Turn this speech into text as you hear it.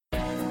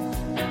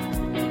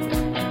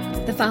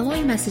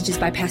following message is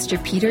by Pastor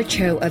Peter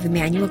Cho of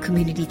Emmanuel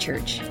Community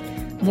Church.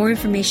 More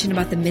information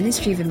about the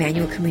ministry of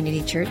Emmanuel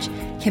Community Church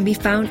can be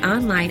found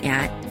online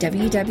at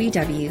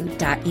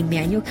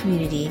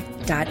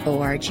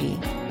www.emmanuelcommunity.org.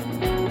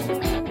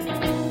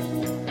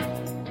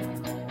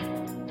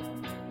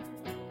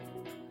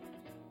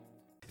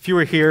 If you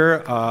were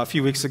here a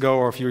few weeks ago,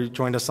 or if you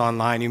joined us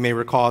online, you may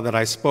recall that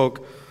I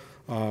spoke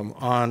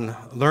on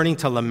learning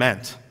to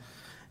lament.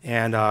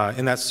 And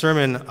in that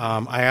sermon,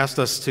 I asked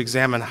us to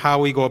examine how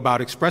we go about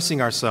expressing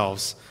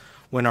ourselves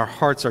when our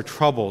hearts are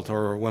troubled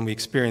or when we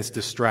experience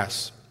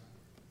distress.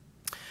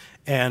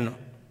 And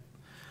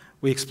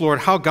we explored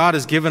how God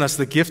has given us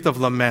the gift of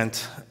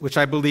lament, which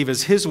I believe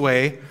is His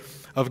way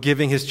of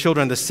giving His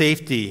children the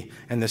safety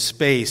and the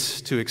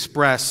space to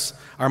express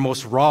our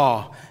most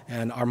raw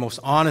and our most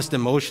honest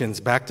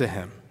emotions back to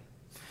Him.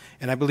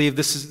 And I believe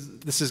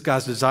this is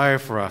God's desire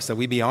for us, that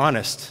we be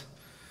honest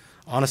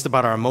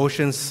about our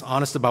emotions,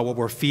 honest about what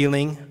we're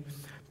feeling,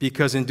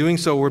 because in doing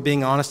so, we're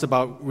being honest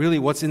about really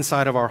what's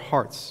inside of our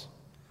hearts.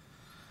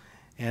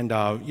 And,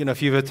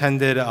 if you've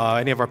attended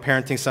any of our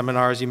parenting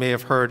seminars, you may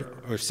have heard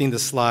or seen the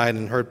slide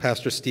and heard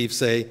Pastor Steve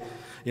say,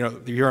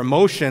 your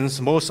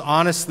emotions most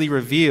honestly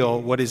reveal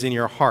what is in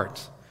your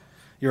heart.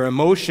 Your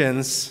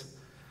emotions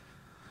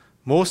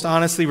most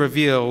honestly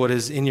reveal what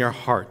is in your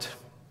heart.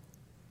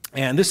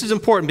 And this is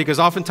important because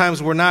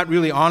oftentimes we're not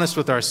really honest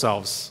with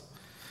ourselves.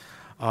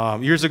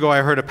 Years ago,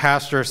 I heard a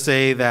pastor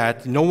say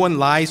that no one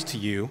lies to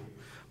you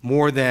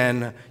more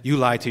than you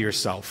lie to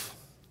yourself.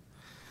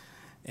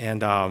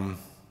 And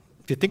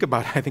if you think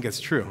about it, I think it's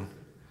true.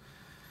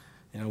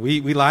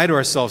 We lie to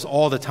ourselves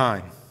all the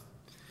time.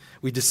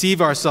 We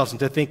deceive ourselves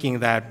into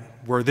thinking that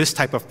we're this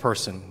type of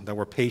person, that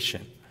we're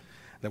patient,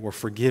 that we're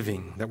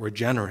forgiving, that we're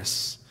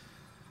generous,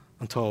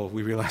 until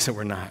we realize that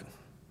we're not.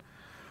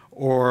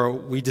 Or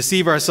we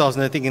deceive ourselves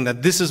into thinking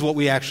that this is what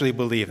we actually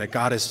believe, that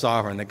God is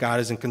sovereign, that God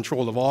is in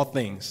control of all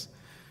things,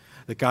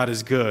 that God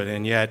is good,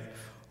 and yet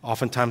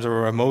oftentimes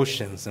our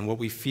emotions and what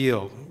we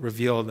feel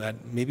reveal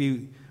that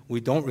maybe we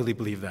don't really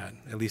believe that,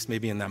 at least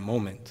maybe in that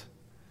moment.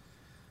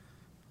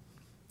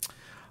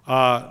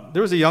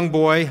 There was a young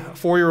boy, a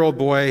 4-year-old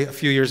boy, a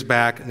few years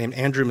back named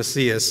Andrew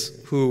Macias,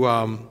 who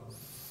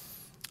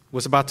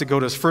was about to go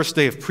to his first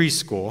day of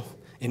preschool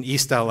in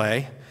East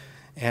LA,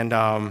 and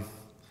a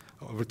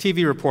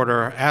TV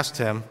reporter asked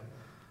him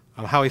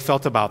how he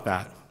felt about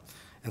that.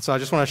 And so I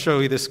just want to show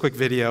you this quick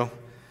video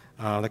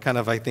that kind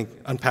of, I think,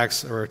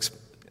 unpacks or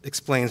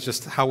explains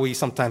just how we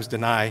sometimes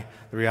deny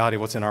the reality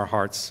of what's in our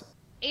hearts.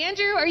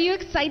 Andrew, are you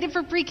excited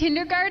for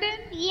pre-kindergarten?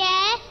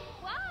 Yes.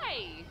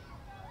 Why?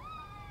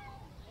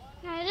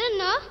 I don't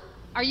know.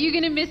 Are you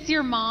going to miss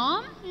your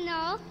mom?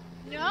 No.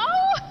 No?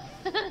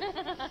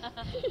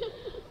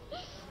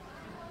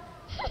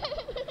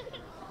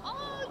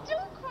 Oh,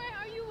 don't cry.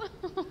 Are you...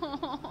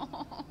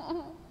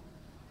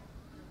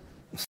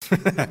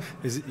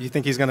 You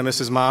think he's going to miss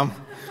his mom?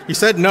 He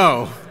said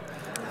no.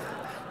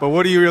 But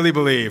what do you really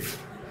believe?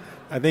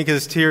 I think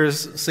his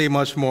tears say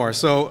much more.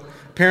 So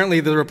apparently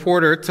the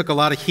reporter took a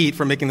lot of heat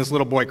for making this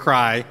little boy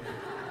cry.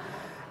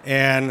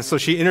 And so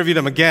she interviewed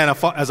him again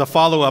as a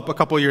follow-up a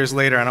couple years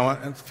later. And I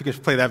want if you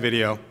could play that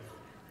video.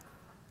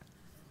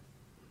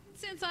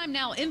 Since I'm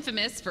now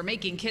infamous for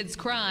making kids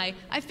cry,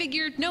 I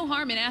figured no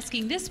harm in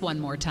asking this one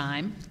more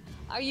time.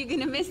 Are you going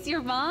to miss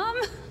your mom?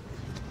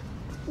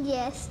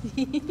 Yes.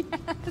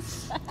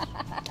 Yes.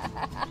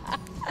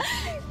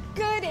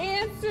 Good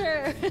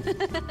answer.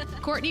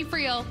 Courtney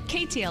Friel,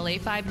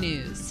 KTLA 5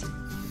 News.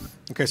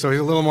 Okay, so he's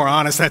a little more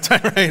honest that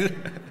time, right?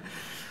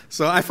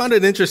 So I found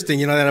it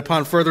interesting, that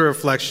upon further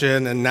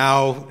reflection, and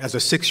now as a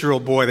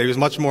 6-year-old boy, that he was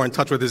much more in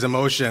touch with his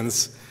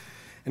emotions,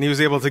 and he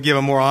was able to give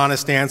a more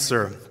honest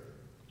answer.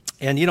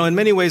 And, in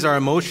many ways, our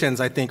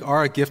emotions, I think,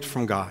 are a gift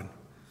from God,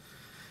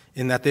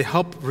 in that they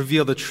help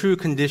reveal the true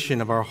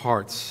condition of our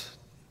hearts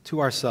to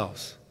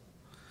ourselves.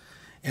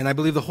 And I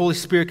believe the Holy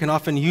Spirit can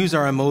often use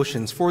our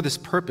emotions for this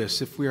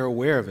purpose if we are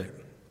aware of it.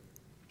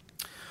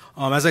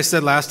 As I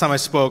said last time I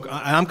spoke,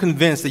 I'm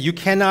convinced that you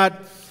cannot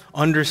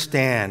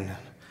understand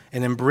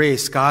and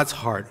embrace God's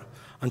heart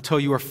until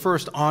you are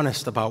first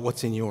honest about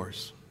what's in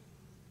yours.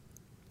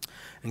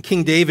 And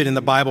King David in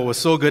the Bible was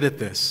so good at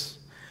this.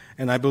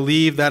 And I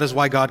believe that is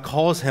why God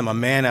calls him a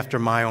man after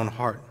my own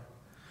heart.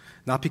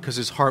 Not because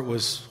his heart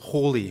was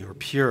holy or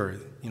pure,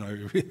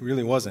 it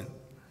really wasn't.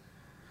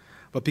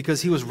 But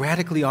because he was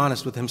radically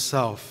honest with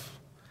himself.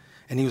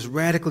 And he was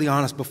radically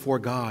honest before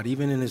God,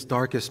 even in his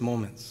darkest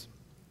moments.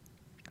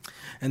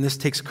 And this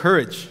takes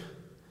courage.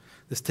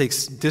 This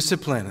takes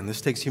discipline, and this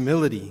takes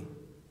humility.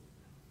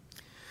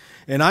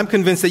 And I'm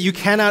convinced that you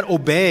cannot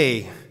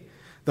obey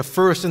the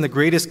first and the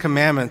greatest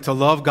commandment to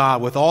love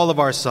God with all of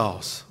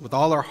ourselves, with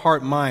all our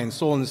heart, mind,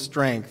 soul, and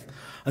strength,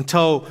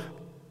 until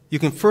you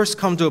can first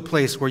come to a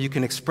place where you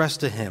can express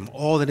to Him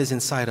all that is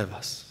inside of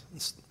us.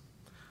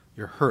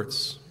 Your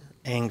hurts,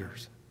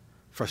 angers,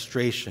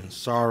 frustration,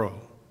 sorrow,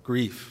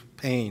 grief,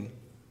 pain.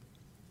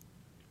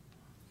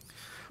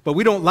 But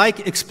we don't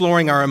like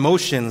exploring our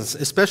emotions,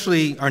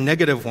 especially our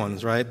negative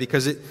ones, right?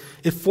 Because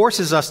it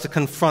forces us to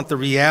confront the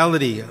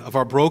reality of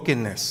our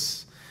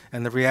brokenness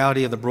and the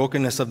reality of the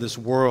brokenness of this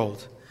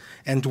world.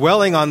 And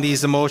dwelling on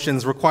these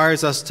emotions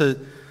requires us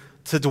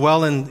to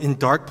dwell in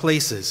dark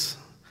places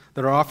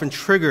that are often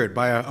triggered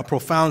by a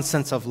profound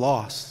sense of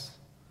loss,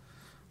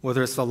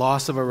 whether it's the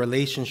loss of a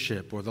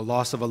relationship or the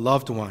loss of a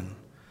loved one,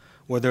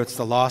 whether it's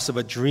the loss of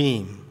a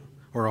dream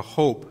or a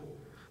hope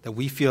that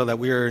we feel that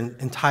we are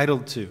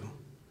entitled to,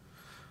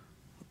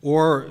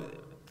 or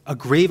a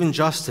grave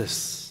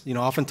injustice.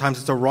 Oftentimes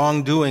it's a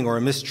wrongdoing or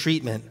a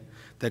mistreatment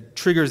that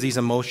triggers these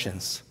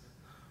emotions.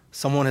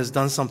 Someone has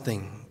done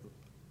something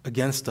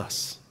against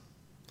us.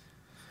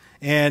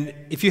 And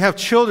if you have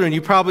children,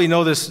 you probably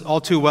know this all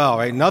too well,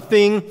 right?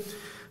 Nothing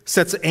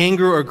sets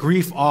anger or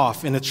grief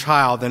off in a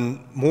child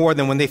more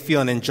than when they feel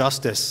an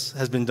injustice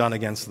has been done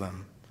against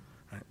them.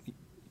 Right?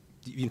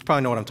 You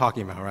probably know what I'm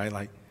talking about, right?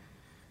 Like,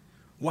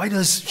 why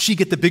does she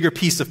get the bigger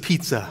piece of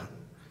pizza?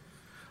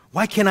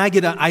 Why can't I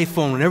get an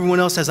iPhone when everyone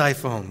else has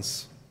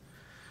iPhones?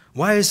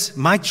 Why is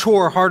my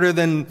chore harder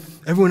than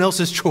everyone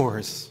else's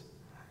chores?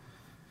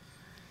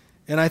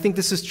 And I think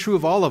this is true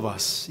of all of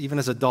us, even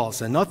as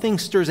adults, and nothing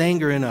stirs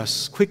anger in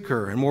us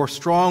quicker and more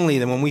strongly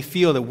than when we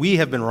feel that we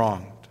have been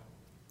wronged.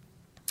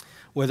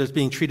 Whether it's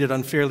being treated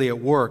unfairly at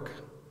work,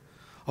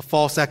 a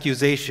false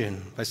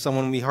accusation by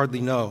someone we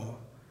hardly know,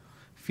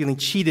 feeling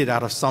cheated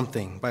out of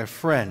something by a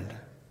friend,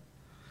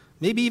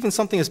 maybe even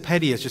something as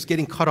petty as just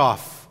getting cut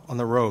off on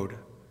the road.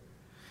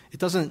 It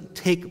doesn't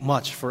take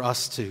much for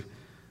us to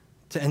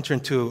enter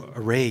into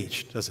a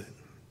rage, does it?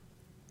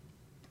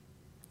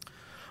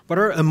 But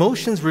our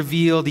emotions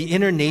reveal the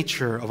inner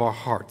nature of our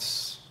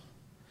hearts.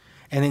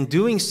 And in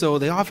doing so,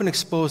 they often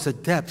expose the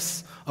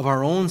depths of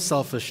our own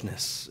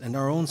selfishness and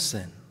our own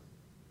sin.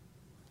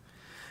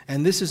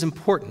 And this is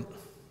important.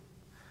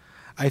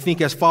 I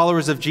think as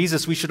followers of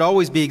Jesus, we should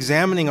always be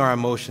examining our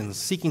emotions,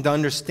 seeking to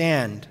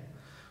understand,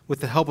 with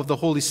the help of the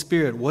Holy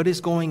Spirit, what is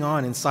going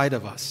on inside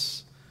of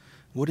us,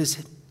 what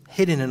is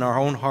hidden in our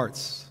own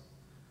hearts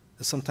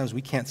that sometimes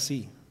we can't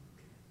see.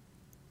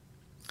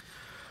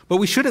 But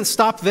we shouldn't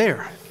stop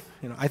there.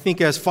 I think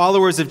as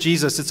followers of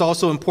Jesus, it's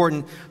also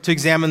important to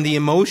examine the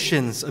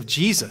emotions of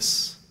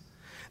Jesus,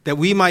 that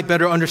we might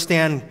better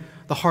understand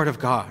the heart of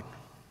God.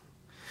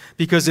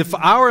 Because if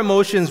our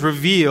emotions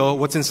reveal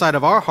what's inside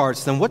of our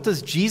hearts, then what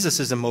does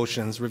Jesus'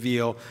 emotions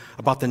reveal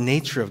about the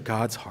nature of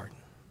God's heart?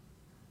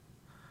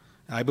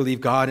 I believe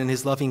God, in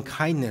his loving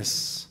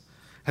kindness,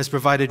 has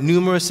provided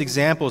numerous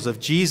examples of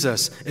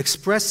Jesus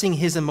expressing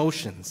his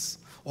emotions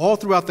all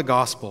throughout the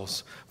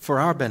Gospels for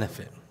our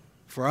benefit,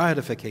 for our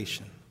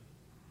edification.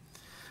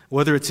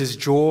 Whether it's his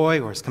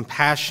joy or his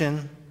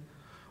compassion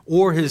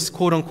or his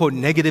quote-unquote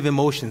negative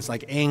emotions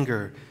like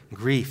anger,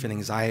 grief, and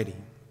anxiety.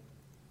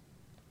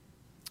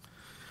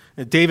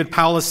 David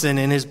Powlison,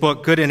 in his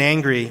book Good and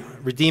Angry,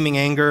 Redeeming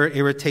Anger,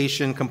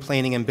 Irritation,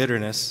 Complaining, and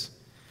Bitterness,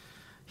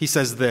 he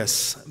says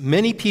this: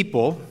 many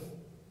people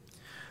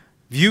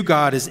view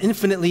God as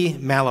infinitely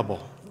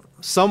malleable,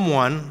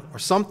 someone or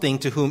something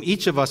to whom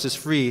each of us is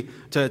free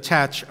to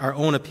attach our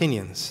own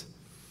opinions,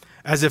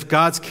 as if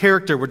God's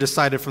character were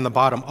decided from the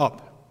bottom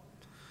up.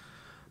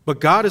 But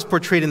God is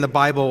portrayed in the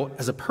Bible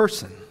as a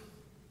person.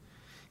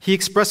 He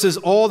expresses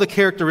all the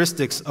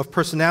characteristics of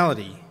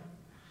personality.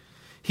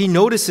 He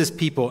notices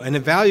people and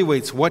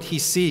evaluates what he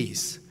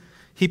sees.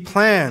 He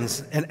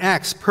plans and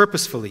acts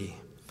purposefully.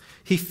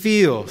 He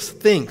feels,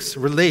 thinks,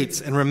 relates,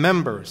 and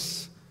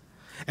remembers.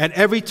 At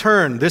every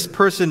turn, this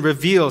person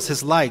reveals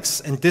his likes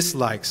and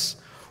dislikes,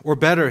 or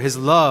better, his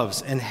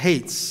loves and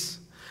hates.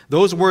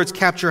 Those words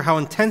capture how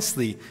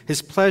intensely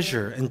his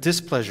pleasure and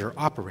displeasure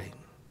operate.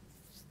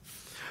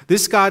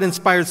 This God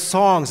inspired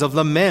songs of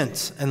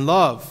lament and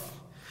love.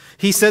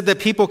 He said that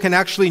people can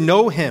actually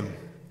know him,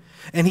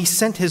 and he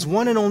sent his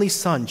one and only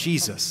Son,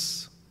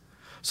 Jesus,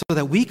 so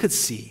that we could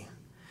see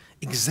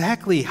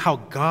exactly how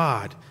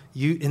God,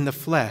 in the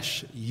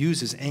flesh,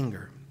 uses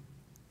anger.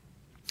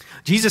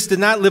 Jesus did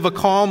not live a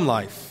calm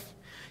life.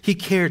 He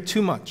cared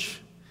too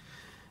much.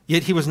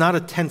 Yet he was not a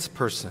tense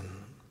person.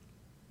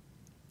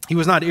 He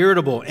was not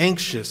irritable,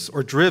 anxious,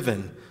 or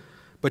driven,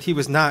 but he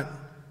was not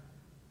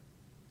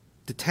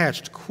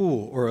detached,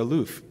 cool, or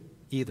aloof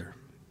either.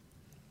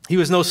 He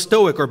was no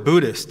Stoic or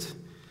Buddhist.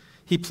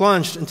 He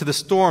plunged into the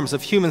storms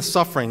of human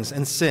sufferings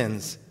and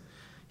sins.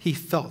 He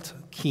felt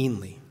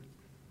keenly.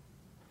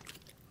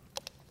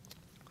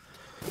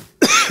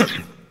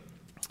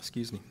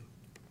 Excuse me.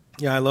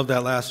 Yeah, I love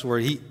that last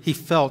word. He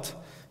felt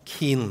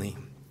keenly.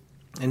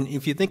 And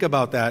if you think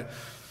about that,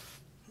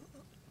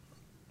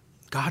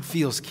 God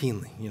feels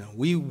keenly.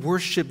 We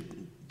worship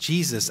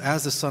Jesus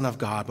as the Son of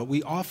God, but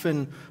we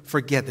often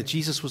forget that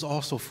Jesus was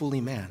also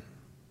fully man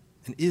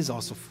and is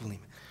also fully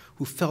man,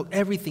 who felt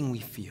everything we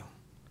feel.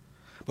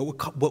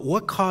 But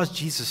what caused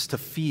Jesus to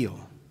feel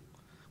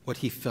what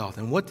he felt,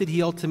 and what did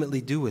he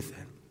ultimately do with it?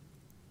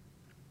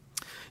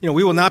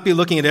 We will not be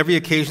looking at every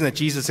occasion that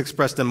Jesus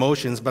expressed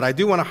emotions, but I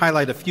do want to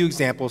highlight a few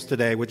examples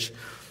today, which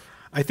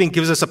I think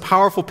gives us a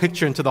powerful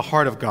picture into the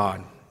heart of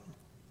God.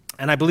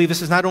 And I believe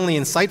this is not only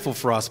insightful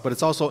for us, but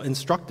it's also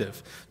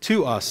instructive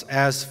to us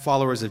as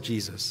followers of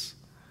Jesus.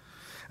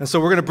 And so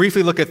we're going to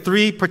briefly look at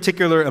three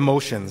particular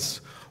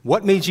emotions.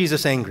 What made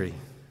Jesus angry?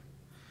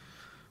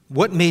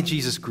 What made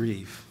Jesus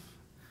grieve?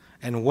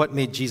 And what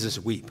made Jesus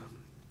weep?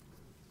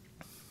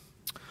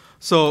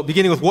 So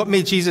beginning with what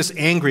made Jesus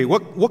angry,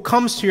 what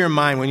comes to your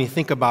mind when you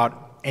think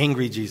about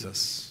angry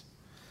Jesus?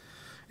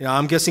 You know,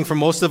 I'm guessing for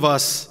most of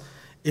us,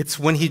 it's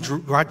when he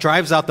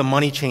drives out the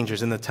money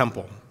changers in the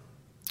temple,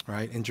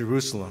 right, in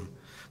Jerusalem.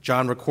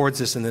 John records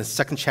this in the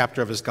second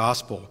chapter of his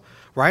gospel.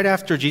 Right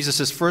after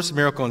Jesus' first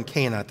miracle in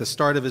Cana, at the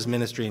start of his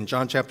ministry, in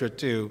John chapter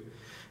 2,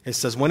 it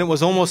says, when it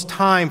was almost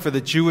time for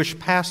the Jewish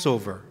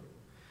Passover,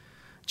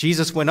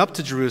 Jesus went up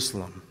to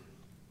Jerusalem.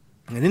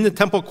 And in the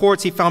temple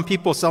courts, he found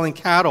people selling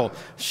cattle,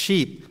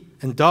 sheep,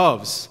 and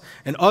doves,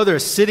 and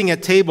others sitting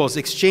at tables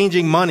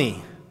exchanging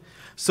money.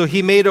 So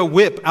he made a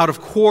whip out of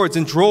cords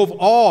and drove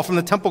all from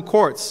the temple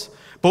courts,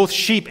 both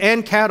sheep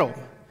and cattle.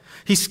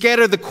 He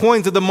scattered the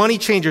coins of the money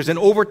changers and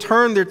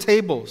overturned their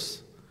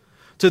tables.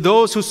 To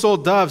those who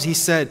sold doves, he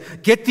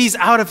said, "Get these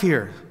out of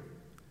here.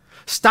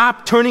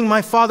 Stop turning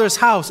my Father's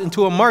house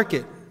into a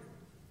market."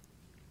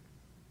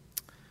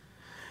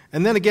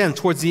 And then again,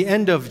 towards the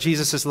end of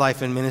Jesus'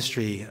 life and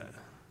ministry,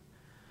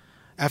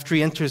 after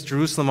he enters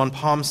Jerusalem on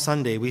Palm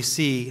Sunday, we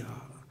see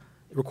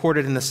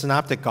recorded in the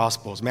Synoptic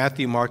Gospels,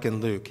 Matthew, Mark,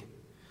 and Luke,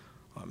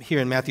 here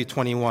in Matthew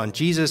 21,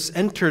 Jesus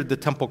entered the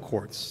temple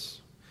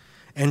courts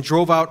and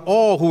drove out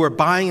all who were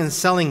buying and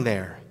selling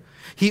there.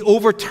 He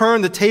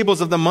overturned the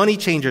tables of the money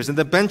changers and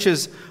the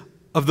benches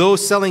of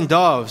those selling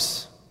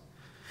doves.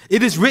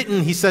 "It is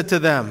written," he said to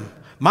them,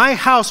 "My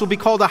house will be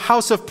called a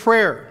house of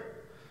prayer,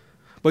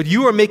 but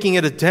you are making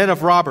it a den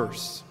of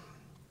robbers."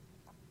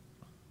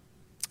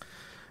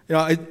 You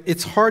know,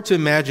 it's hard to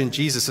imagine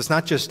Jesus is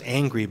not just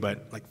angry,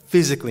 but like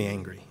physically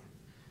angry.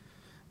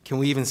 Can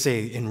we even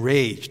say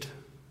enraged?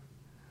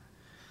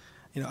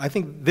 You know, I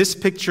think this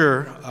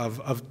picture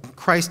of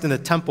Christ in the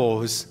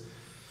temple is,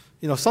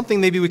 you know, something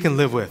maybe we can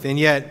live with. And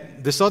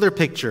yet, this other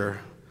picture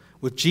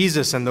with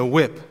Jesus and the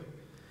whip,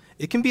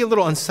 it can be a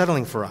little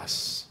unsettling for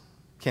us,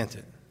 can't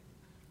it?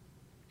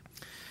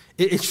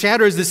 It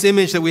shatters this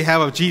image that we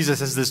have of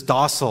Jesus as this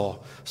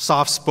docile,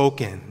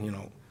 soft-spoken, you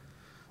know,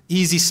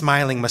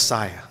 easy-smiling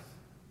Messiah.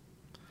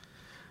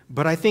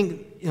 But I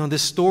think, you know,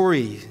 this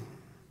story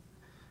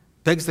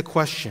begs the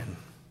question,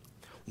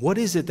 what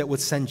is it that would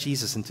send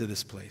Jesus into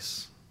this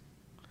place?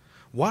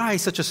 Why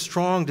such a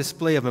strong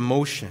display of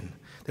emotion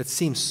that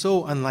seems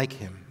so unlike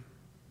him?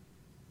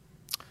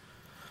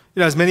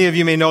 You know, as many of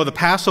you may know, the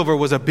Passover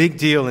was a big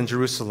deal in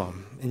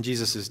Jerusalem in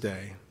Jesus'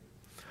 day.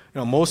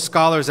 You know, most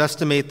scholars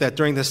estimate that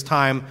during this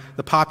time,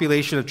 the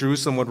population of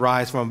Jerusalem would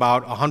rise from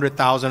about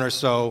 100,000 or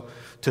so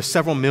to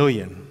several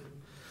million.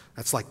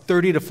 That's like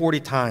 30 to 40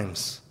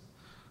 times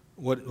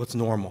what's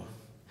normal.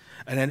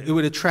 And then it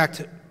would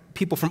attract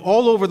people from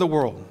all over the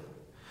world.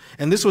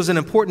 And this was an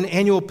important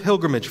annual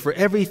pilgrimage for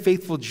every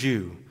faithful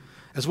Jew,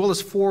 as well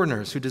as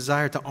foreigners who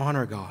desired to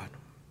honor God.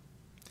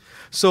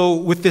 So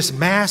with this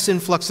mass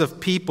influx of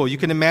people, you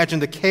can imagine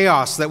the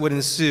chaos that would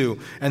ensue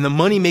and the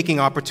money-making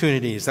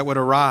opportunities that would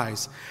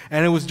arise.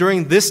 And it was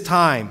during this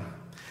time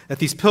that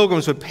these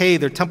pilgrims would pay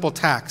their temple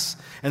tax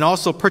and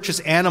also purchase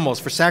animals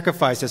for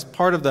sacrifice as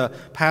part of the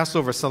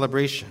Passover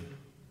celebration.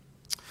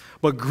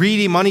 But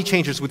greedy money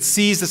changers would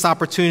seize this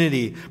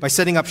opportunity by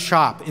setting up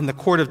shop in the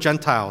court of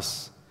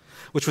Gentiles,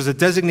 which was a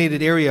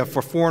designated area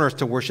for foreigners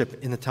to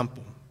worship in the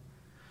temple.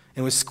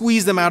 And would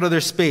squeeze them out of their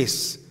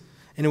space,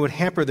 and it would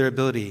hamper their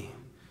ability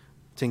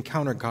to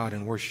encounter God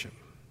and worship.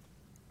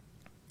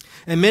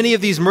 And many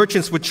of these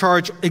merchants would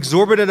charge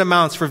exorbitant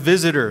amounts for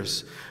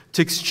visitors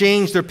to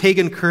exchange their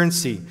pagan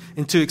currency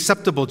into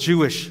acceptable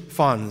Jewish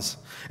funds.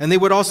 And they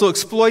would also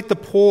exploit the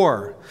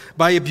poor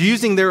by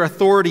abusing their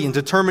authority in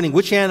determining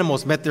which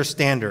animals met their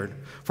standard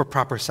for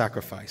proper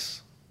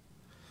sacrifice.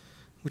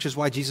 Which is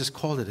why Jesus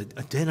called it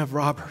a den of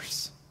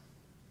robbers.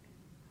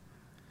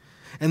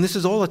 And this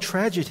is all a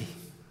tragedy,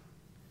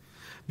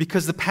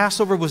 because the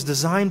Passover was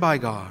designed by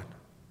God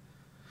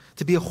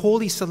to be a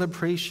holy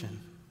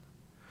celebration,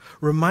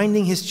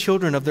 reminding his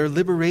children of their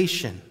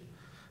liberation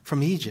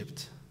from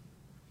Egypt.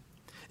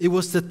 It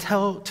was to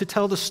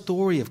tell the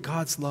story of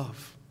God's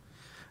love,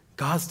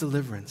 God's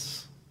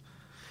deliverance,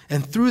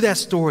 and through that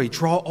story,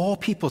 draw all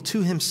people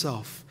to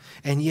himself.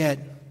 And yet,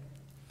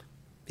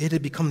 it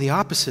had become the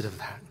opposite of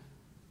that.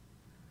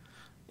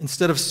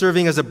 Instead of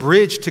serving as a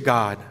bridge to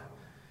God,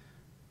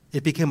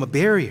 it became a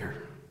barrier.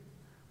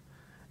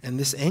 And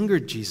this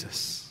angered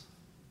Jesus.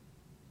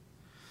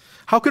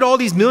 How could all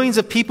these millions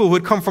of people who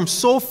had come from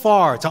so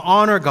far to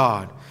honor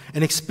God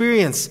and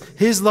experience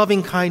his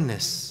loving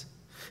kindness,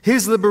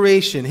 his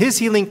liberation, his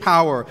healing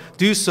power,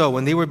 do so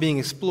when they were being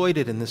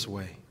exploited in this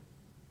way?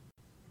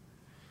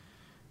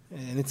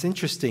 And it's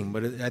interesting,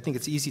 but I think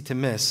it's easy to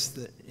miss.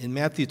 In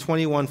Matthew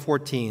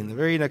 21:14, the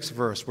very next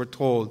verse, we're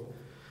told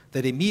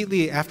that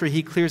immediately after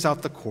he clears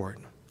out the court,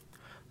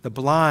 the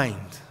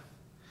blind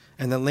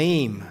and the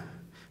lame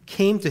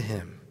came to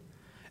him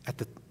at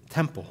the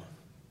temple,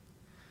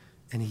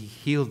 and he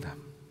healed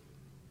them.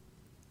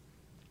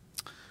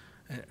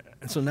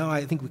 And so now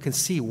I think we can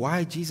see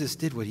why Jesus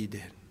did what he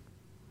did,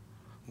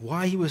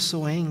 why he was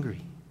so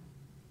angry.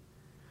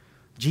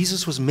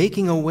 Jesus was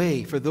making a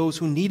way for those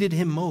who needed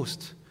him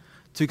most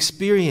to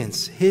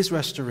experience his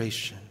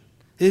restoration,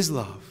 his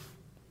love.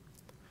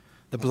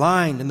 The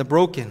blind and the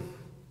broken,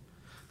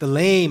 the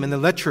lame and the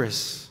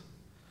leprous,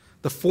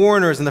 the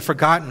foreigners and the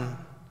forgotten.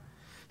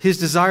 His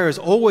desire is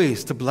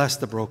always to bless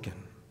the broken.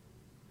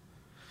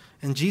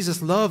 And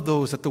Jesus loved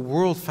those that the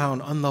world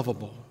found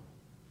unlovable.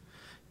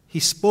 He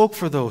spoke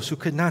for those who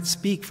could not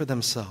speak for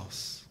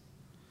themselves.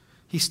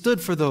 He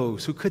stood for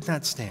those who could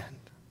not stand,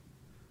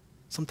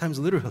 sometimes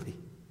literally.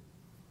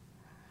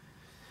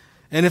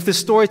 And if this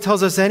story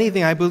tells us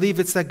anything, I believe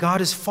it's that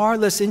God is far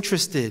less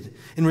interested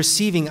in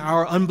receiving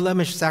our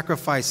unblemished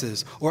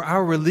sacrifices or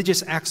our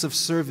religious acts of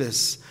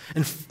service,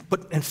 and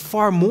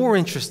far more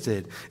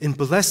interested in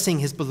blessing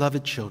his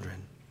beloved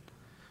children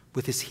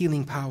with his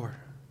healing power,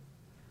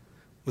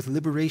 with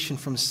liberation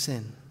from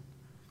sin,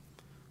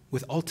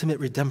 with ultimate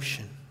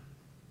redemption.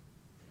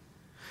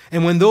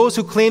 And when those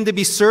who claimed to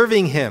be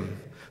serving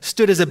him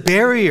stood as a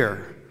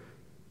barrier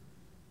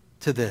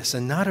to this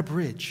and not a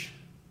bridge,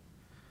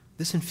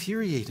 this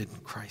infuriated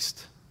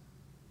Christ.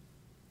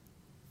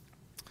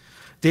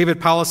 David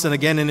Powlison,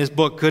 again in his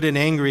book, Good and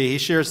Angry, he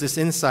shares this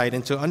insight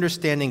into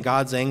understanding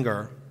God's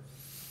anger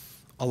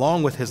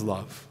along with his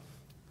love.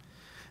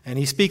 And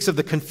he speaks of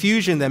the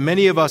confusion that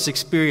many of us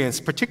experience,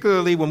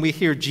 particularly when we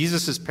hear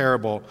Jesus'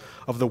 parable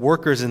of the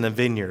workers in the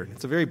vineyard.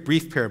 It's a very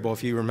brief parable,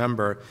 if you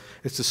remember.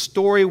 It's a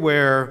story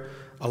where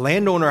a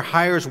landowner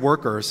hires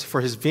workers for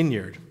his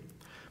vineyard,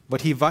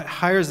 but he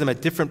hires them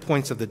at different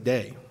points of the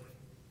day.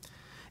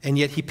 And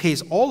yet he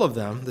pays all of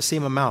them the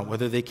same amount,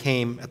 whether they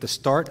came at the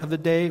start of the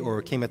day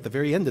or came at the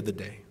very end of the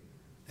day,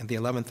 at the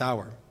 11th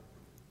hour.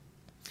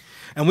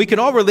 And we can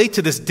all relate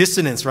to this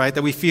dissonance, right,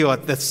 that we feel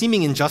at the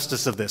seeming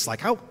injustice of this.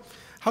 Like,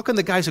 how can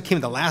the guys who came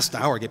at the last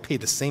hour get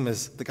paid the same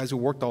as the guys who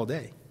worked all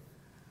day?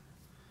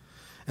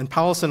 And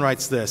Powlison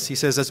writes this. He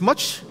says, as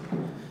much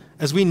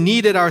as we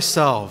need it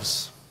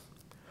ourselves,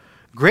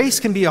 grace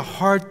can be a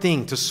hard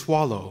thing to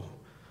swallow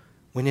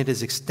when it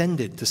is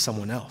extended to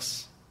someone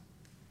else.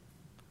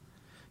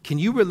 Can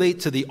you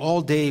relate to the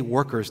all-day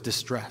worker's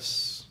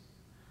distress?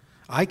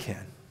 I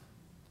can.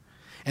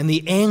 And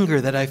the anger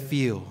that I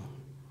feel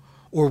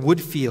or would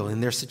feel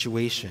in their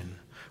situation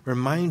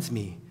reminds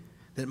me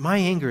that my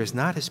anger is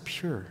not as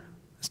pure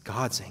as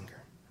God's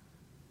anger.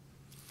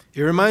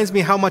 It reminds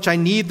me how much I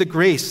need the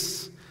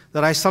grace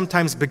that I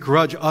sometimes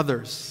begrudge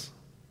others.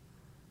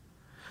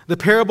 The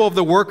parable of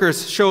the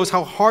workers shows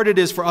how hard it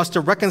is for us to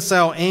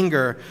reconcile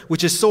anger,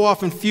 which is so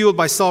often fueled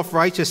by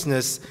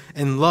self-righteousness,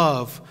 and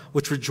love,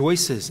 which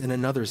rejoices in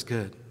another's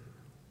good.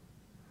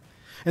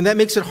 And that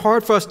makes it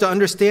hard for us to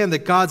understand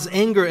that God's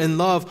anger and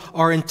love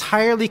are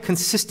entirely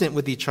consistent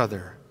with each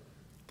other.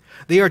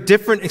 They are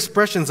different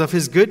expressions of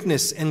his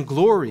goodness and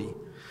glory.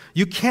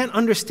 You can't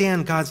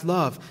understand God's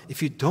love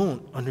if you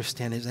don't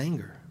understand his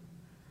anger.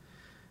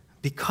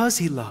 Because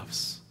he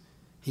loves,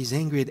 he's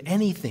angry at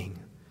anything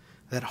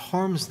that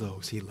harms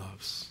those he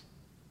loves.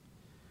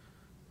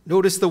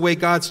 Notice the way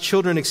God's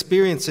children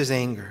experience his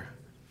anger.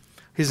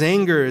 His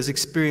anger is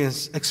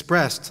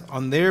expressed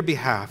on their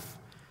behalf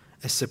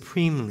as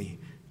supremely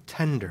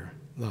tender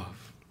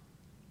love.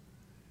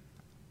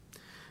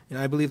 And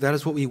I believe that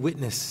is what we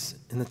witness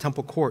in the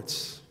temple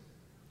courts.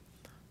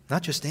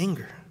 Not just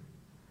anger,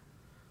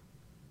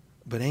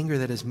 but anger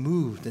that is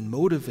moved and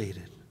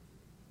motivated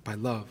by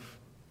love.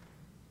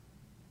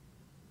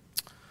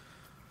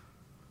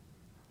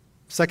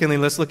 Secondly,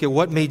 let's look at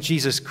what made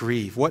Jesus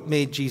grieve. What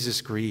made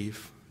Jesus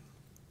grieve?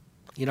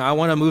 I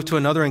want to move to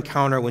another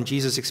encounter when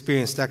Jesus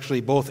experienced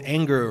actually both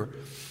anger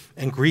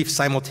and grief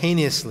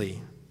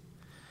simultaneously.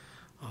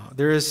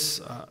 There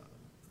is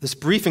this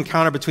brief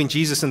encounter between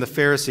Jesus and the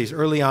Pharisees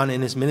early on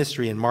in his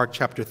ministry in Mark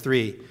chapter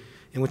 3,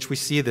 in which we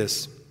see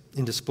this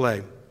in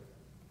display.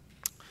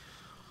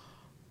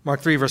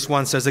 Mark 3 verse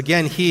 1 says,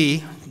 again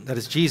he, that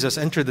is Jesus,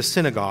 entered the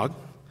synagogue,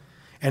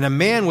 and a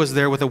man was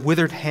there with a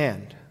withered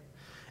hand.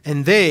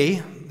 And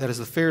they, that is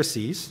the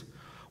Pharisees,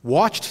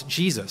 watched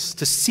Jesus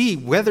to see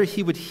whether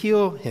he would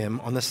heal him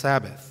on the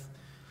Sabbath,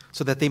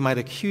 so that they might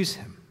accuse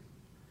him.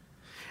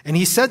 And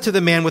he said to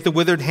the man with the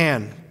withered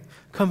hand,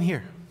 come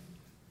here.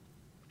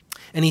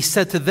 And he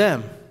said to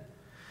them,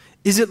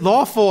 is it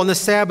lawful on the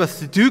Sabbath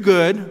to do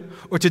good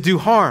or to do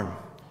harm,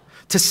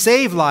 to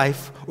save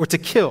life or to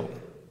kill?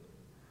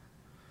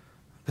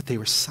 But they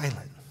were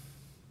silent.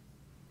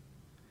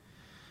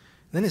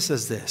 Then it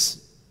says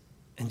this,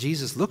 and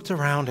Jesus looked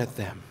around at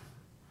them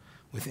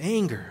with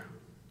anger,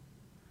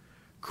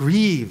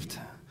 grieved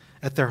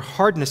at their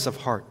hardness of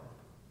heart,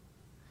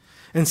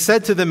 and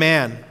said to the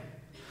man,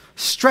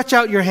 stretch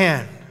out your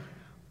hand.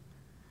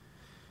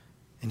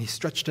 And he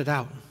stretched it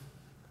out,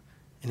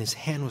 and his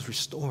hand was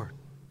restored.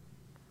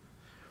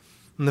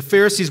 And the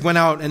Pharisees went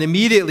out and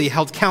immediately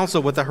held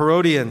counsel with the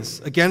Herodians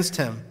against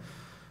him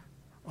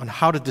on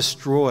how to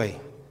destroy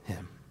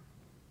him.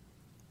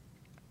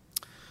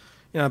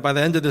 By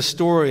the end of the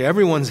story,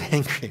 everyone's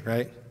angry,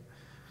 right?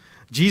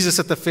 Jesus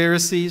at the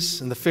Pharisees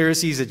and the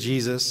Pharisees at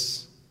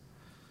Jesus.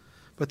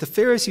 But the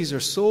Pharisees are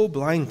so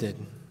blinded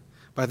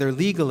by their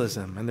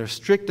legalism and their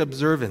strict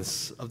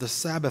observance of the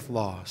Sabbath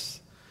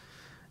laws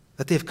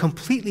that they've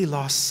completely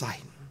lost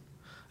sight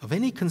of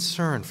any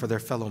concern for their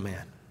fellow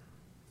man.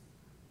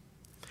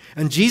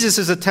 And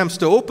Jesus' attempts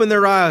to open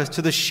their eyes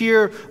to the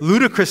sheer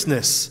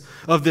ludicrousness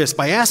of this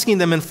by asking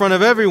them in front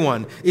of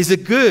everyone, is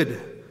it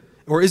good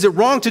or is it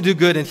wrong to do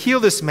good and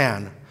heal this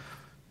man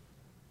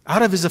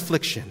out of his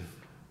affliction?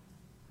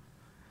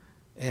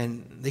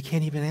 And they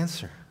can't even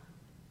answer.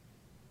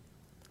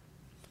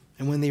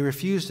 And when they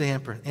refuse to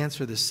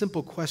answer this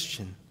simple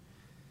question,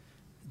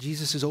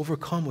 Jesus is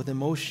overcome with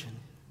emotion,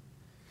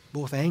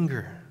 both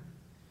anger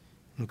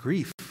and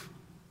grief.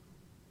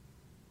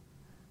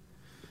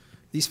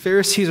 These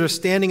Pharisees are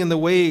standing in the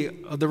way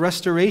of the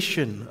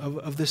restoration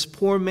of this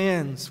poor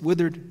man's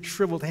withered,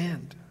 shriveled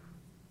hand.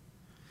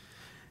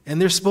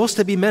 And they're supposed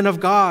to be men of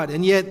God,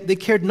 and yet they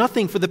cared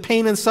nothing for the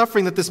pain and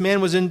suffering that this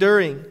man was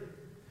enduring.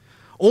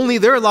 Only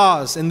their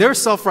laws and their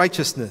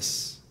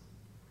self-righteousness.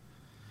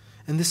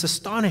 And this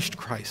astonished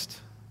Christ,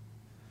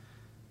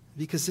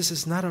 because this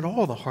is not at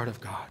all the heart of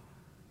God.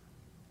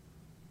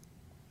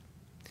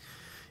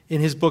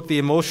 In his book, The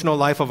Emotional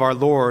Life of Our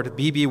Lord,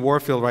 B.B.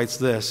 Warfield writes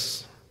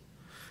this: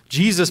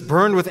 Jesus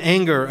burned with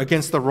anger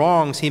against the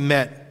wrongs he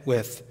met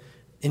with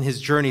in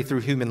his journey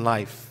through human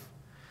life,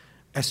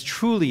 as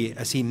truly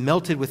as he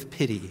melted with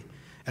pity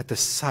at the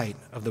sight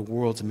of the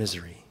world's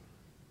misery.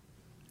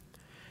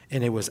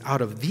 And it was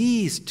out of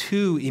these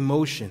two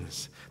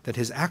emotions that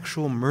his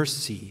actual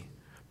mercy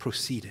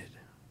proceeded.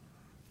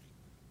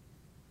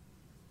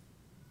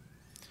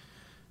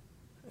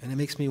 And it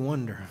makes me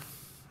wonder,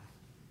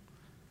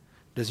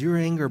 does your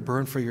anger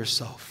burn for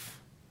yourself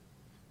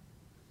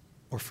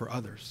or for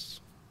others?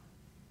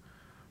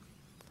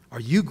 Are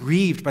you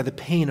grieved by the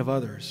pain of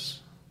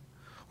others,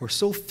 or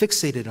so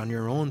fixated on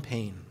your own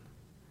pain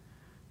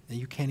that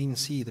you can't even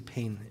see the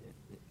pain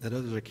that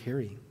others are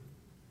carrying?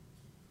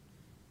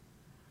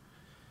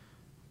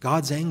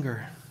 God's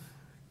anger,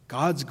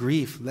 God's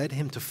grief led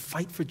him to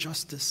fight for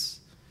justice,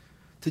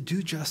 to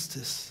do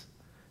justice,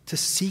 to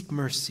seek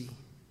mercy.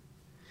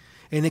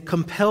 And it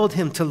compelled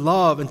him to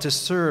love and to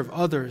serve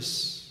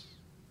others.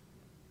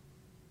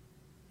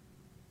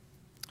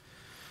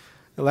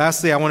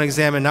 Lastly, I want to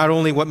examine not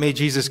only what made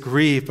Jesus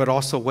grieve, but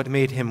also what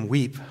made him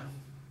weep.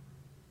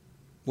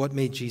 What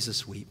made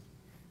Jesus weep?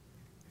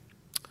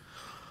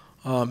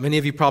 Many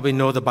of you probably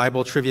know the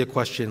Bible trivia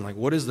question, like,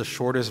 what is the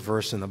shortest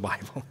verse in the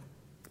Bible?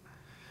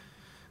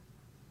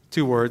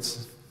 2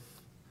 words.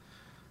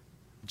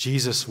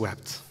 Jesus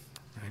wept.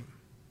 Right?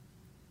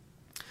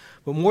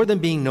 But more than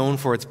being known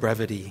for its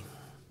brevity,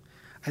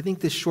 I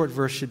think this short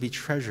verse should be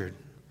treasured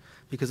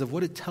because of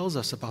what it tells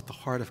us about the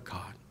heart of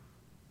God.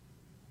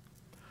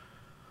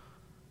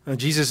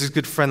 Jesus'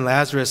 good friend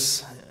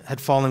Lazarus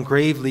had fallen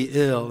gravely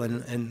ill,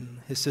 and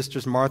his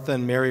sisters Martha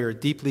and Mary are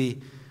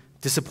deeply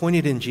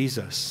disappointed in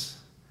Jesus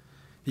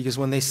because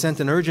when they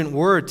sent an urgent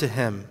word to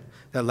him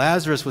that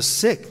Lazarus was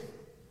sick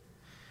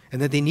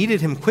and that they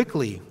needed him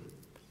quickly,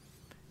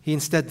 he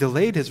instead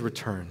delayed his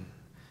return,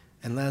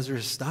 and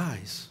Lazarus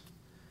dies.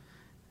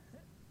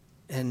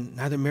 And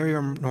neither Mary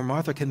nor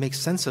Martha can make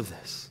sense of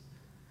this.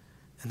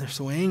 And they're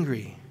so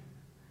angry,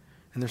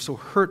 and they're so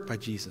hurt by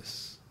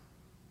Jesus.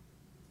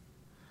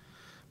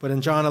 But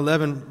in John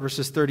 11,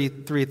 verses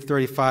 33 to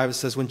 35, it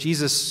says, when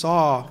Jesus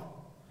saw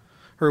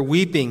her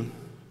weeping,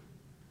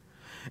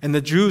 and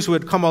the Jews who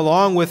had come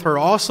along with her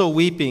also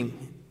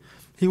weeping,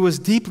 he was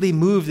deeply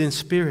moved in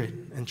spirit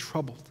and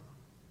troubled.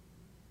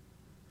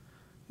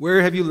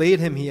 Where have you laid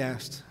him? He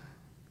asked.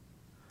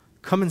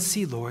 Come and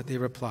see, Lord, they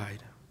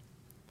replied.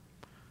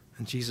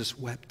 And Jesus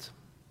wept.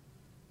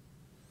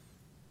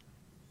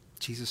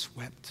 Jesus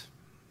wept.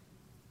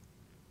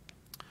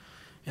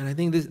 And I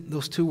think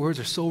those 2 words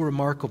are so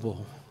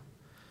remarkable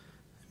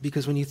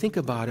because when you think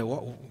about it,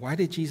 why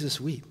did Jesus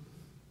weep?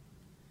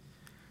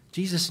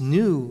 Jesus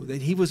knew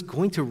that he was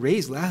going to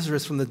raise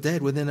Lazarus from the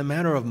dead within a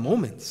matter of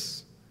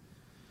moments.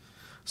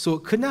 So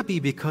it could not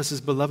be because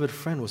his beloved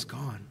friend was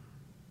gone.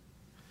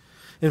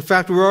 In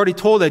fact, we were already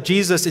told that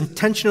Jesus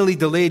intentionally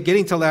delayed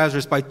getting to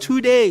Lazarus by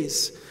 2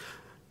 days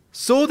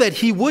so that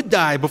he would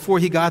die before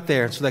he got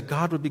there and so that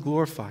God would be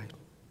glorified.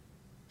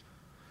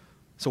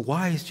 So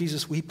why is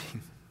Jesus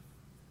weeping?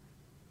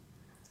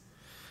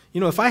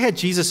 You know, if I had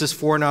Jesus'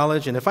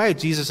 foreknowledge and if I had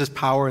Jesus'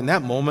 power in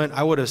that moment,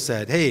 I would have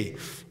said, hey,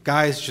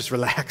 guys, just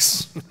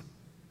relax.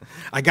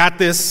 I got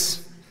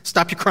this.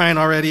 Stop your crying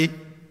already.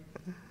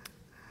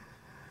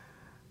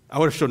 I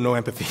would have shown no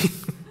empathy.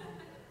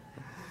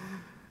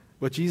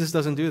 But Jesus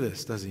doesn't do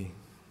this, does he?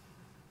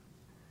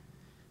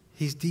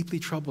 He's deeply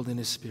troubled in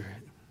his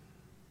spirit.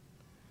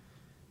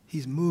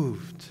 He's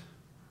moved,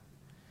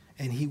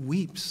 and he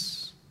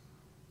weeps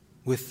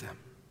with them.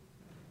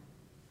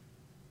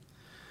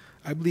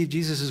 I believe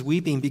Jesus is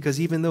weeping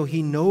because even though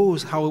he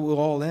knows how it will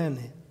all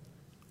end,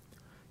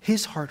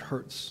 his heart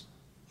hurts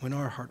when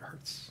our heart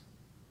hurts.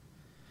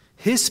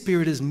 His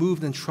spirit is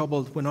moved and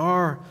troubled when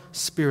our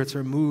spirits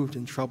are moved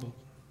and troubled.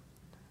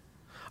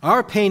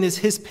 Our pain is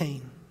his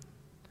pain.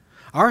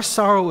 Our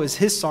sorrow is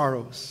his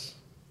sorrows.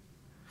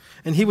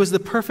 And he was the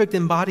perfect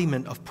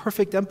embodiment of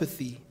perfect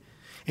empathy.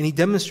 And he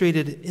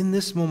demonstrated in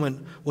this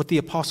moment what the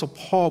Apostle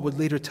Paul would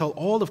later tell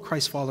all of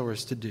Christ's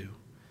followers to do,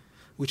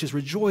 which is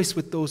rejoice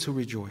with those who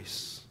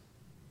rejoice.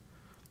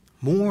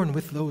 Mourn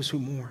with those who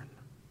mourn.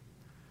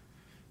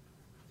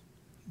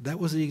 That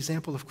was the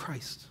example of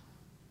Christ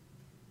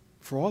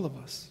for all of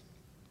us.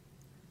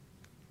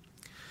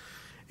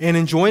 And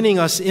in joining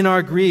us in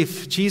our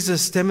grief,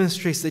 Jesus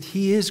demonstrates that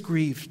he is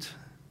grieved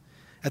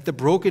at the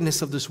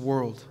brokenness of this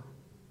world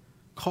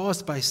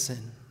caused by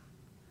sin.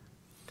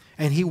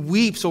 And he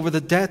weeps over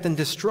the death and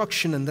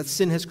destruction that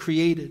sin has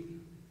created.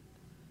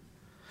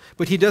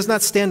 But he does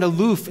not stand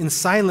aloof in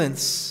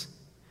silence.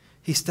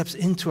 He steps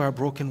into our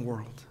broken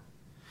world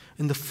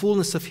in the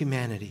fullness of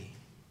humanity.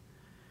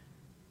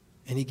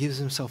 And he gives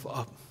himself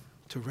up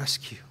to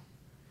rescue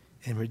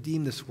and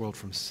redeem this world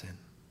from sin.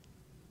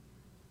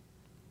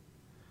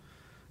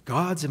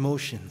 God's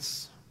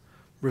emotions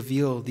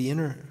reveal the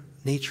inner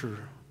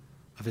nature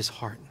of his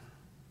heart.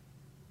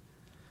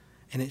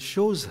 And it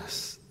shows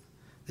us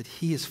that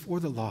he is for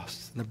the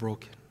lost and the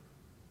broken.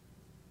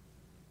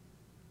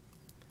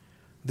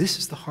 This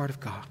is the heart of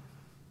God.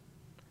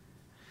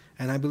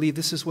 And I believe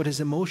this is what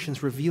his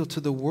emotions reveal to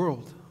the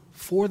world,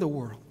 for the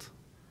world,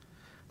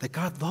 that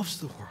God loves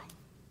the world.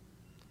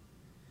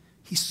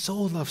 He so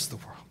loves the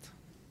world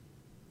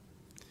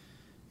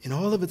in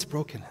all of its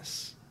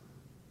brokenness.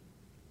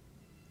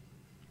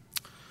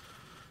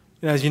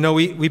 As you know,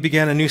 we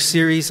began a new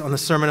series on the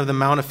Sermon on the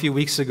Mount a few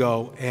weeks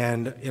ago,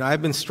 and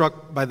I've been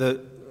struck by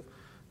the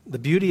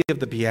beauty of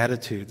the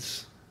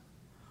Beatitudes.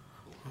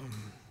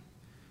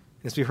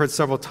 As we heard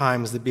several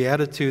times, the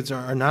Beatitudes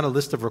are not a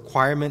list of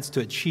requirements to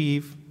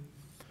achieve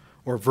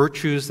or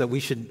virtues that we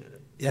should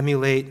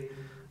emulate,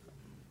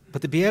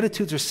 but the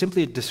Beatitudes are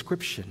simply a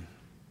description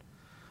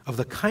of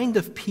the kind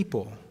of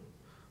people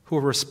who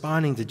are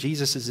responding to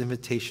Jesus'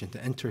 invitation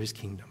to enter his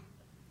kingdom.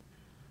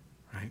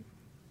 Right?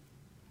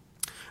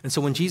 And so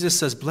when Jesus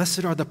says,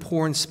 "Blessed are the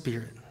poor in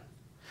spirit,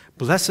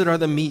 blessed are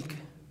the meek,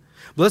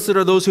 blessed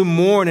are those who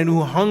mourn and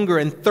who hunger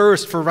and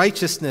thirst for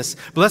righteousness,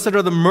 blessed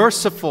are the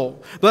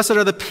merciful, blessed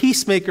are the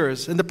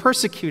peacemakers and the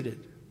persecuted,"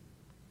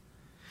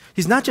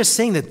 he's not just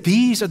saying that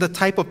these are the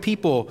type of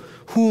people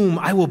whom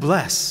I will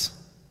bless.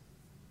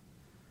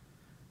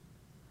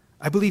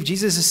 I believe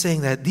Jesus is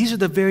saying that these are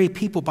the very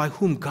people by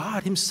whom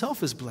God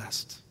himself is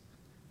blessed.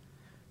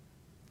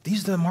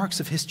 These are the marks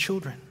of his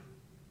children,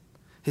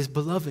 his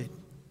beloved,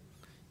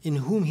 in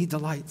whom he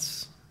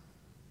delights.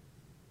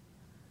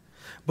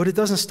 But it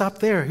doesn't stop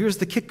there. Here's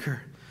the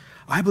kicker.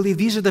 I believe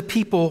these are the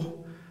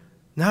people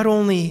not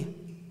only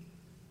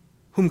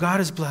whom God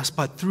has blessed,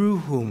 but through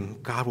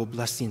whom God will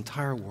bless the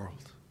entire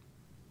world.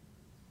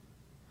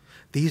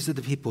 These are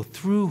the people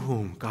through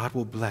whom God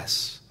will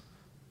bless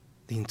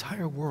the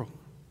entire world.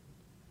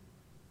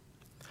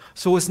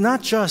 So it's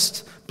not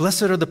just,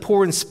 blessed are the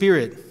poor in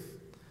spirit.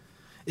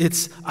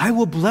 It's, I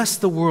will bless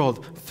the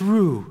world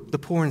through the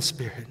poor in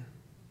spirit.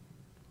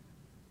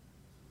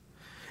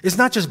 It's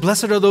not just,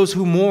 blessed are those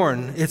who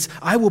mourn. It's,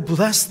 I will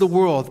bless the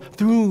world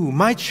through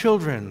my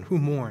children who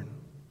mourn.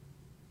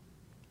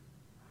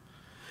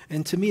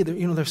 And to me,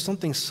 there's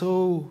something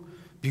so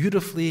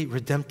beautifully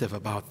redemptive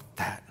about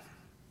that.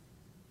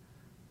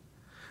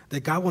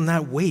 That God will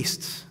not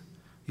waste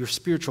your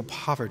spiritual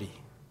poverty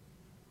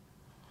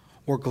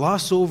or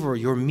gloss over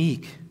your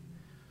meek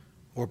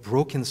or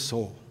broken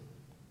soul.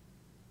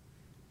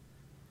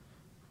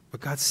 But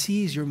God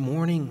sees your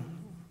mourning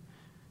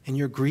and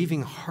your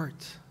grieving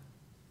heart.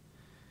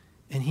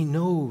 And he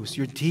knows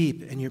your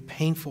deep and your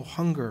painful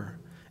hunger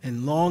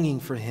and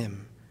longing for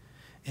him.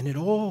 And it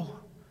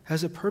all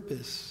has a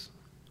purpose.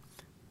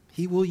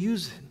 He will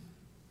use it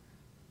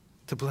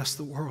to bless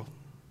the world.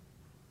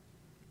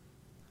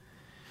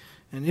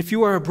 And if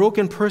you are a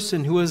broken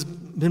person who has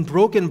been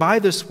broken by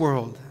this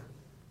world,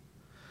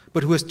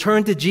 but who has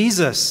turned to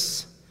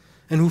Jesus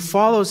and who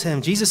follows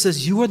him, Jesus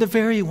says, you are the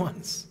very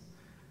ones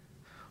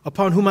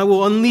upon whom I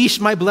will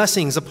unleash my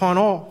blessings upon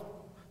all.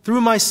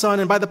 Through my Son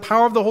and by the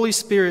power of the Holy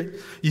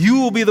Spirit, you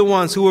will be the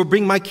ones who will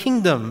bring my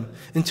kingdom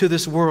into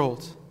this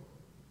world.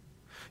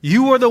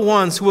 You are the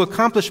ones who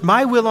accomplish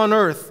my will on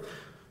earth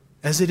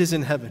as it is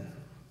in heaven.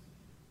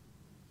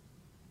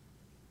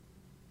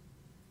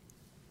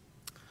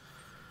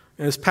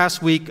 And this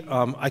past week,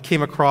 I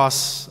came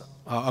across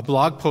a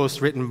blog post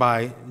written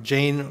by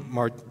Jane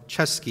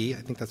Marcheski,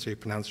 I think that's how you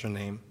pronounce her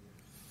name,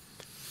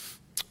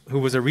 who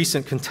was a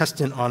recent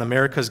contestant on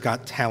America's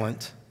Got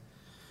Talent.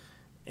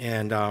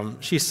 And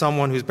she's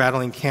someone who's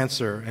battling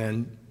cancer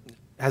and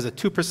has a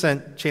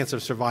 2% chance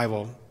of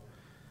survival.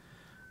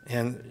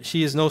 And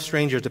she is no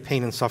stranger to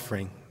pain and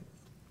suffering.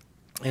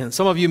 And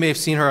some of you may have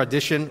seen her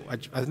audition. I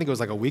think it was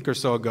like a week or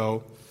so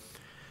ago.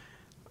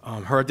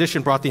 Her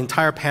audition brought the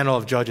entire panel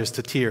of judges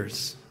to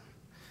tears,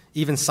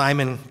 even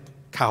Simon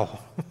Cowell.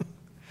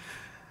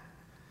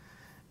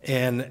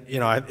 And,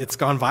 it's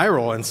gone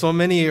viral, and so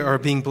many are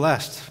being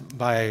blessed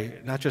by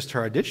not just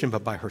her audition,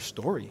 but by her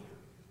story.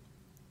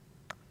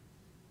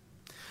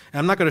 And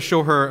I'm not going to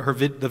show her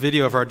the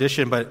video of her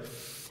audition, but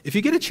If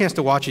you get a chance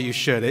to watch it, you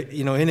should.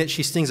 In it,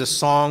 she sings a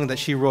song that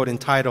she wrote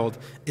entitled,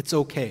 "It's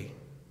Okay."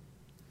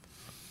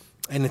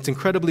 And it's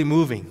incredibly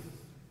moving.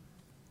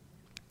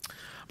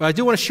 But I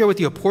do want to share with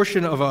you a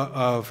portion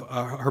of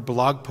her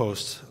blog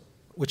post,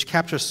 which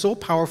captures so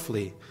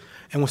powerfully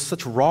and with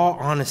such raw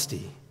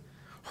honesty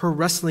her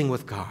wrestling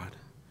with God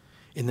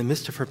in the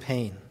midst of her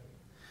pain,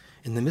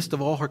 in the midst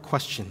of all her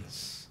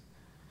questions,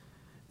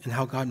 and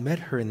how God met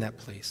her in that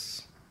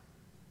place.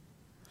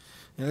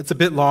 It's a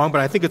bit long,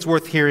 but I think it's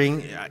worth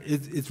hearing.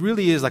 It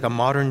really is like a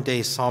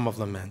modern-day psalm of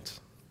lament.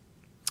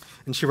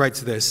 And she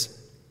writes this: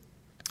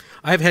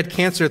 "I've had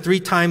cancer 3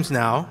 times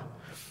now,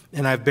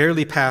 and I've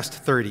barely passed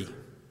 30.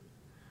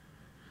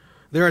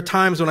 There are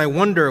times when I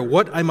wonder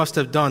what I must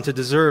have done to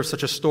deserve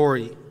such a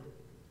story.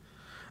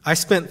 I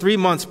spent 3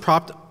 months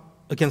propped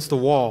against the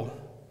wall.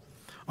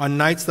 On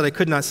nights that I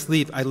could not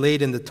sleep, I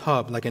laid in the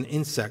tub like an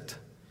insect,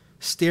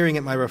 staring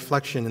at my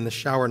reflection in the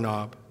shower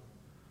knob.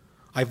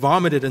 I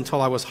vomited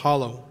until I was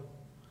hollow.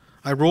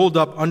 I rolled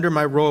up under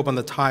my robe on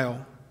the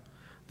tile.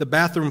 The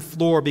bathroom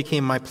floor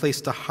became my place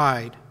to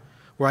hide,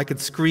 where I could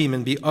scream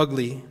and be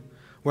ugly,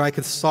 where I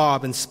could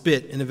sob and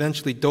spit and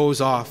eventually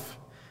doze off,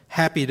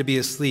 happy to be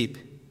asleep,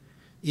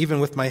 even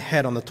with my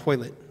head on the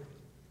toilet.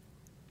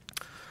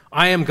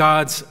 I am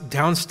God's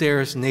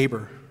downstairs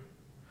neighbor,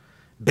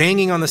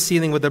 banging on the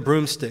ceiling with a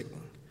broomstick.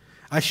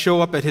 I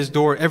show up at his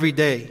door every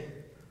day,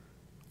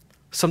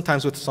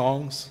 sometimes with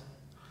songs,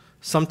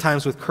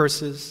 sometimes with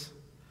curses,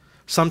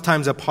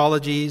 sometimes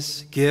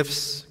apologies,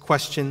 gifts,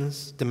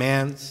 questions,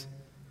 demands.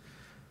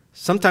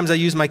 Sometimes I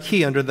use my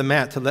key under the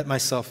mat to let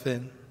myself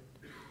in.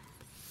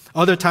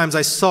 Other times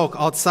I sulk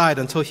outside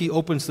until he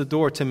opens the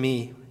door to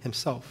me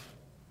himself.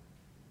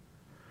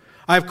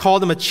 I have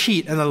called him a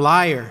cheat and a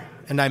liar,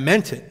 and I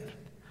meant it.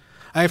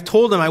 I have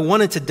told him I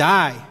wanted to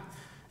die,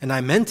 and I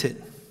meant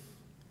it.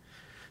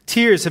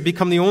 Tears have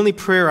become the only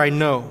prayer I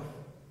know.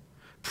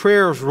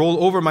 Prayers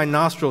roll over my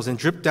nostrils and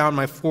drip down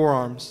my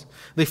forearms.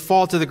 They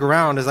fall to the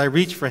ground as I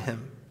reach for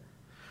him.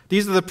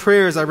 These are the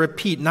prayers I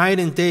repeat night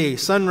and day,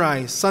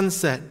 sunrise,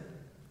 sunset.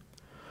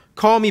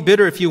 Call me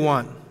bitter if you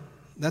want.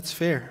 That's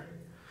fair.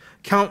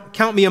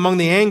 Count me among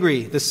the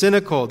angry, the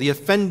cynical, the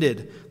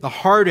offended, the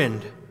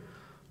hardened,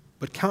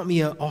 but count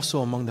me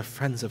also among the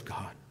friends of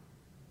God.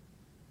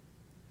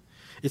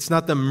 It's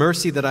not the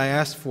mercy that I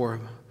asked for,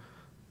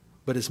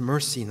 but His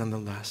mercy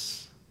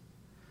nonetheless.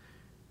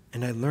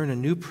 And I learn a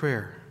new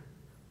prayer.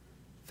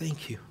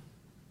 Thank you.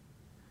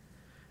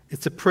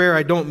 It's a prayer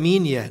I don't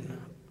mean yet,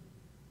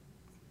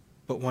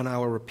 but one I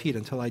will repeat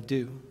until I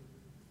do.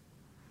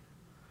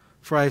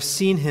 For I have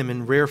seen Him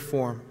in rare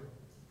form.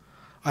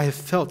 I have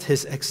felt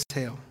His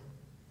exhale.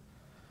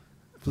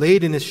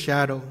 Laid in His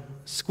shadow,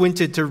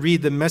 squinted to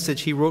read the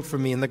message He wrote for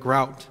me in the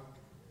grout.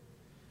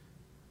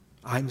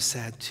 I'm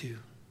sad too.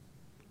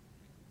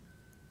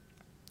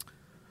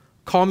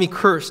 Call me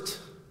cursed.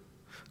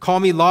 Call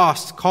me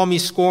lost, call me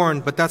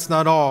scorned, but that's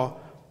not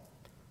all.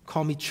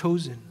 Call me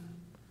chosen,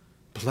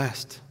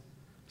 blessed,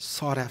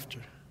 sought after.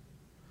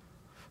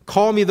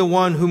 Call me the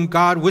one whom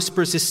God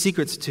whispers His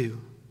secrets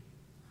to.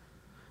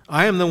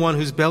 I am the one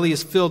whose belly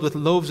is filled with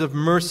loaves of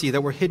mercy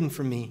that were hidden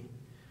from me.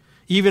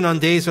 Even on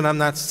days when I'm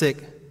not sick,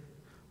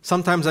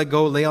 sometimes I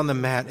go lay on the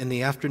mat in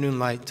the afternoon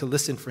light to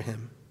listen for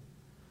Him.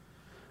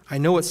 I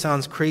know it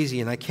sounds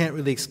crazy and I can't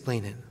really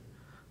explain it,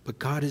 but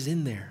God is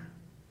in there,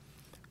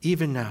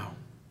 even now.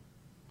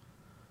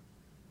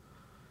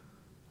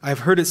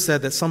 I've heard it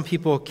said that some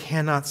people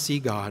cannot see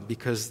God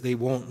because they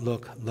won't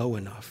look low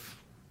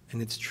enough.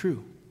 And it's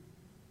true.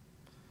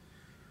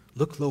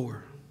 Look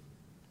lower.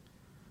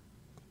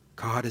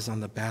 God is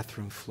on the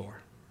bathroom floor.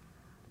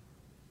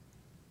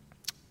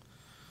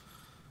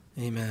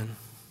 Amen.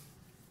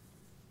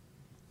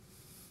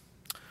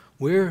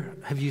 Where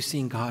have you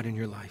seen God in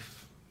your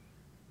life?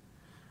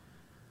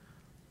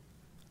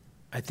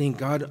 I think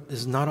God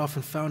is not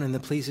often found in the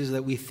places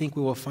that we think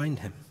we will find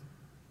Him.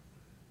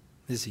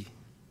 Is He?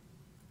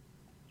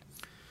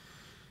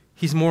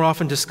 He's more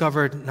often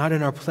discovered not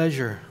in our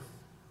pleasure,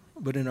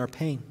 but in our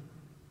pain.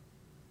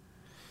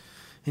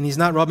 And He's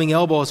not rubbing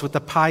elbows with the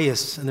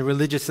pious and the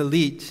religious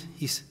elite.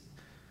 He's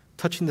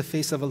touching the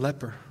face of a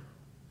leper.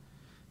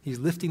 He's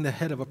lifting the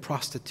head of a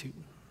prostitute.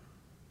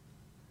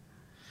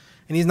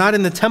 And He's not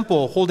in the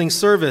temple holding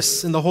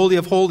service in the Holy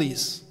of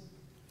Holies.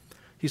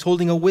 He's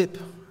holding a whip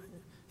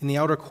in the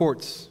outer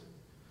courts,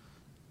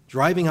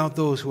 driving out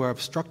those who are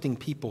obstructing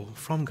people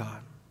from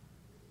God.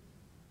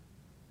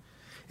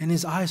 And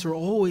His eyes are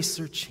always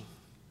searching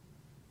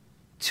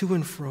to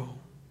and fro,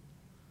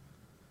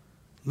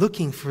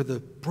 looking for the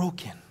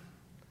broken,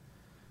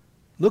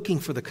 looking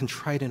for the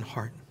contrite in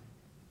heart.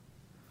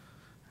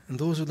 And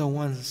those are the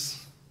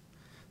ones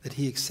that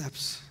He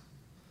accepts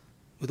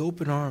with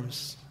open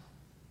arms.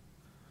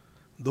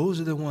 Those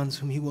are the ones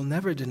whom He will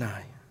never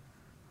deny.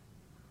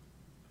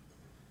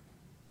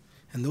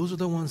 And those are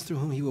the ones through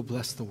whom He will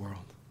bless the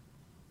world.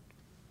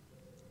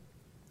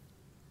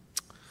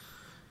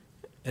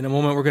 In a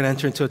moment, we're going to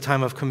enter into a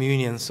time of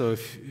communion. So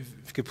if you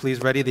could please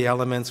ready the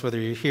elements, whether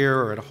you're here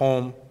or at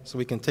home, so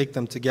we can take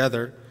them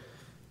together.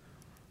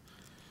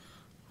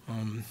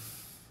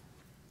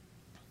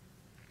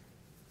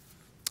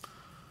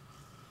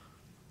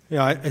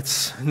 Yeah,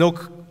 it's no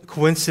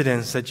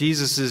coincidence that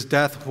Jesus'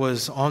 death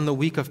was on the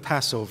week of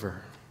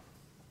Passover.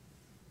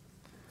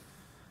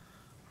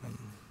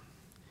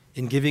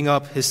 In giving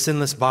up his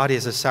sinless body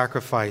as a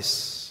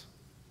sacrifice,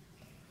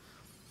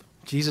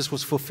 Jesus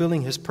was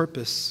fulfilling his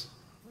purpose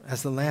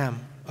as the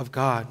Lamb of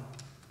God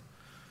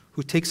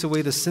who takes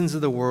away the sins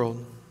of the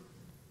world,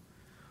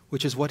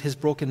 which is what his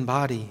broken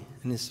body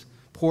and his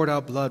poured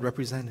out blood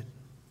represented.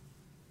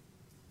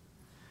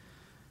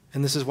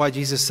 And this is why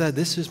Jesus said,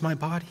 "This is my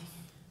body,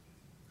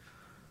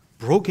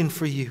 broken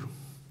for you."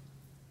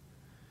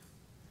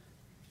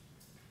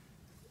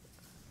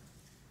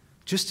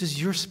 Just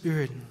as your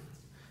spirit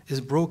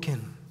is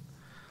broken,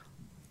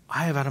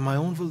 I have out of my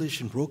own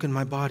volition broken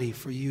my body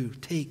for you.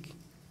 Take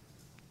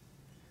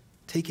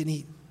and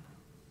eat.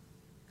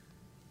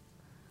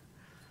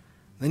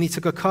 Then he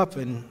took a cup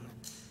and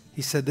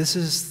he said, "This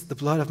is the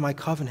blood of my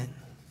covenant,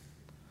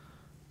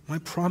 my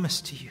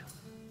promise to you,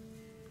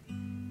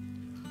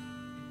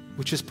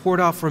 which is poured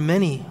out for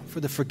many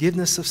for the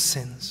forgiveness of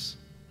sins."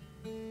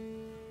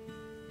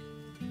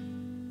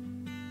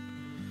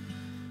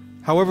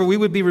 However, we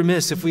would be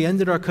remiss if we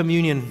ended our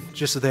communion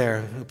just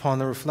there, upon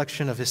the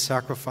reflection of his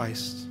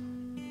sacrifice.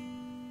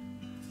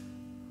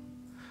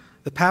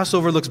 The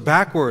Passover looks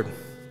backward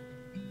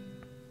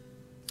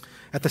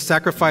at the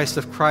sacrifice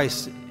of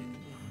Christ.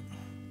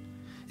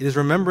 It is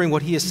remembering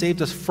what he has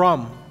saved us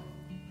from,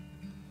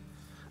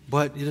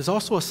 but it is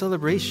also a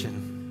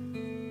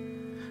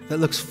celebration that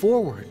looks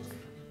forward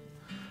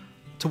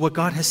to what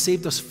God has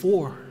saved us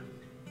for.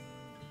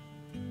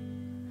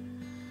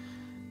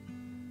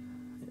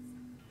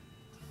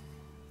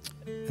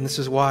 And this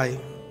is why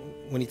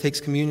when he takes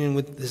communion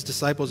with his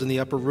disciples in the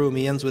upper room,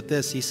 he ends with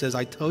this. He says,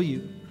 "I tell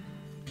you,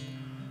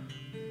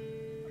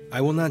 I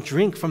will not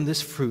drink from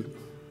this fruit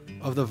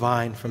of the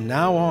vine from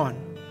now on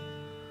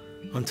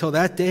until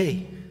that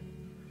day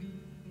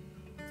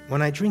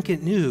when I drink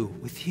it new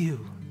with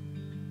you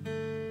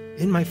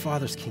in my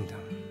Father's kingdom."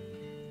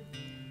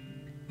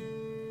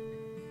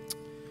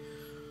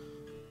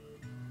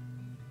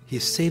 He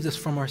has saved us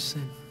from our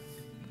sin.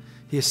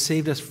 He has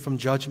saved us from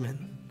judgment.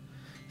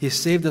 He has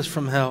saved us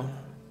from hell.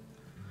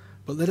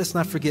 But let us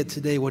not forget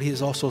today what he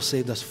has also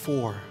saved us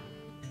for.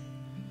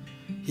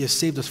 He has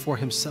saved us for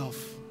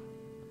himself.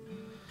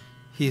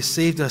 He has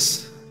saved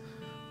us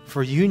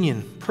for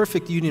union,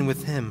 perfect union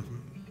with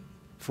him,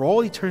 for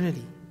all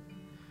eternity.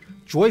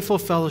 Joyful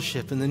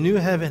fellowship in the new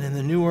heaven and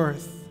the new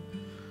earth,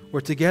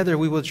 where together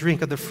we will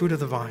drink of the fruit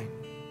of the vine,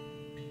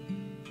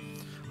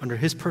 under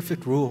his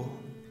perfect rule,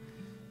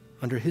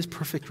 under his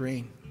perfect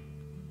reign,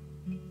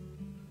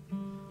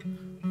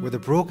 where the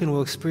broken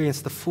will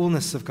experience the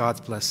fullness of God's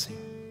blessing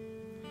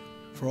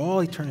for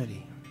all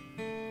eternity.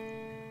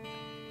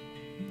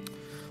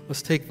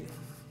 Let's take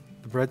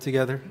the bread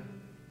together.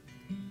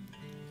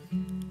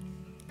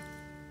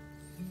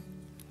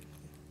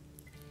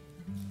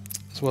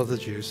 As well as the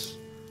juice.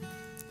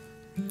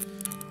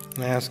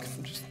 And I ask,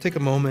 just take a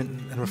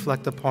moment and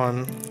reflect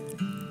upon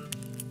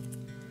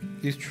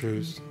these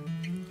truths.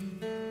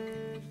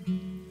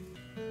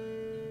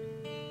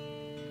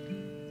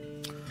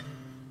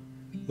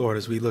 Lord,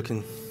 as we look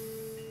into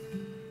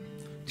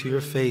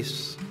your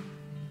face,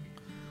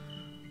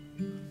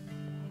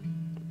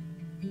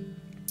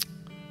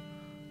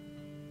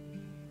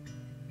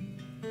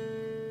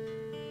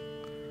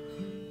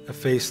 a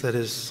face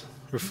that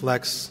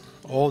reflects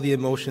all the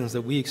emotions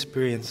that we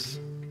experience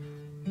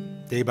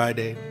day by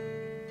day.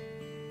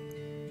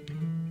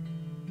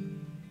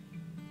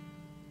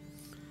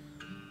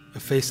 A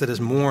face that is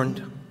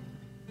mourned.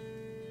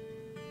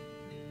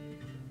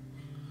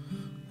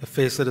 A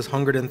face that has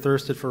hungered and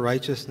thirsted for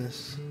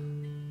righteousness.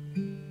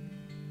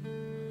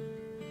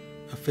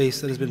 A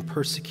face that has been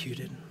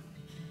persecuted,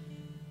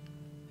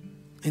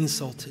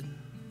 insulted.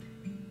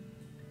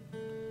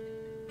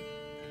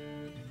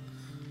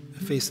 A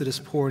face that is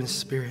poor in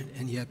spirit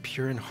and yet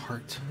pure in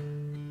heart.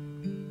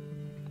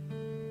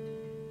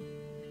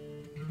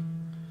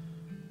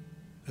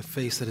 A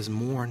face that is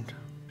mourned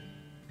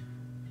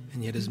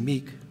and yet is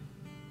meek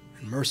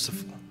and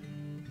merciful.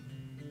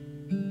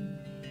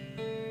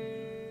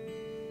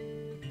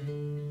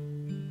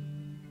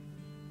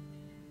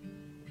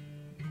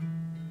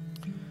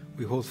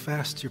 We hold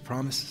fast to your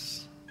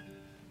promises,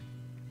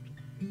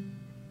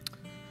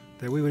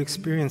 that we would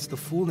experience the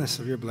fullness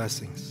of your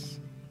blessings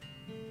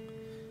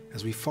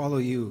as we follow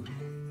you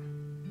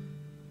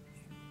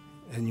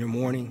in your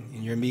mourning,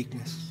 in your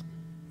meekness,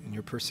 in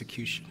your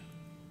persecution,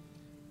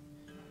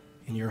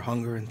 in your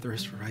hunger and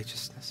thirst for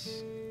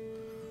righteousness.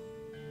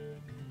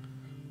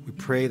 We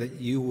pray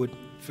that you would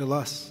fill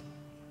us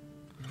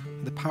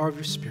with the power of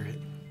your Spirit,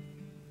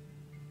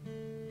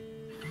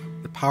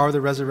 the power of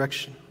the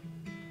resurrection,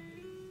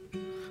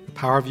 the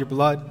power of your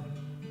blood,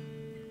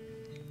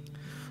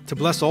 to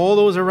bless all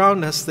those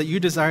around us that you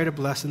desire to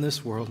bless in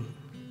this world,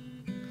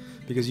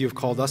 because you have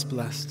called us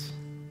blessed,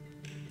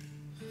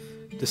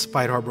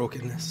 despite our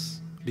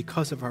brokenness,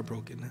 because of our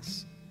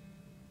brokenness.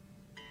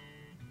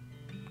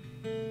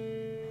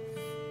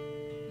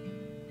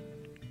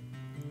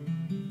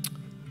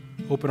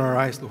 Open our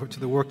eyes, Lord, to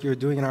the work you're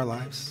doing in our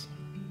lives.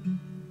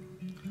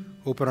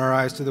 Open our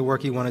eyes to the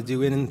work you want to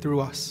do in and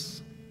through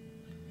us,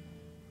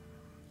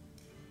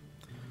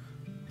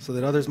 so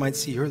that others might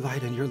see your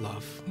light and your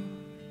love.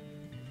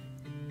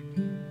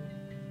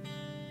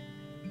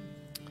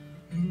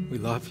 We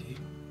love you.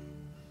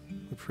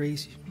 We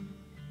praise you.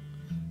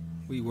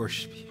 We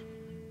worship you.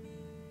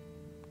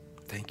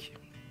 Thank you.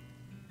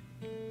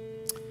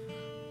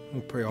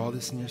 We pray all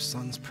this in your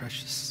Son's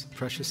precious,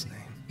 precious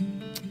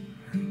name.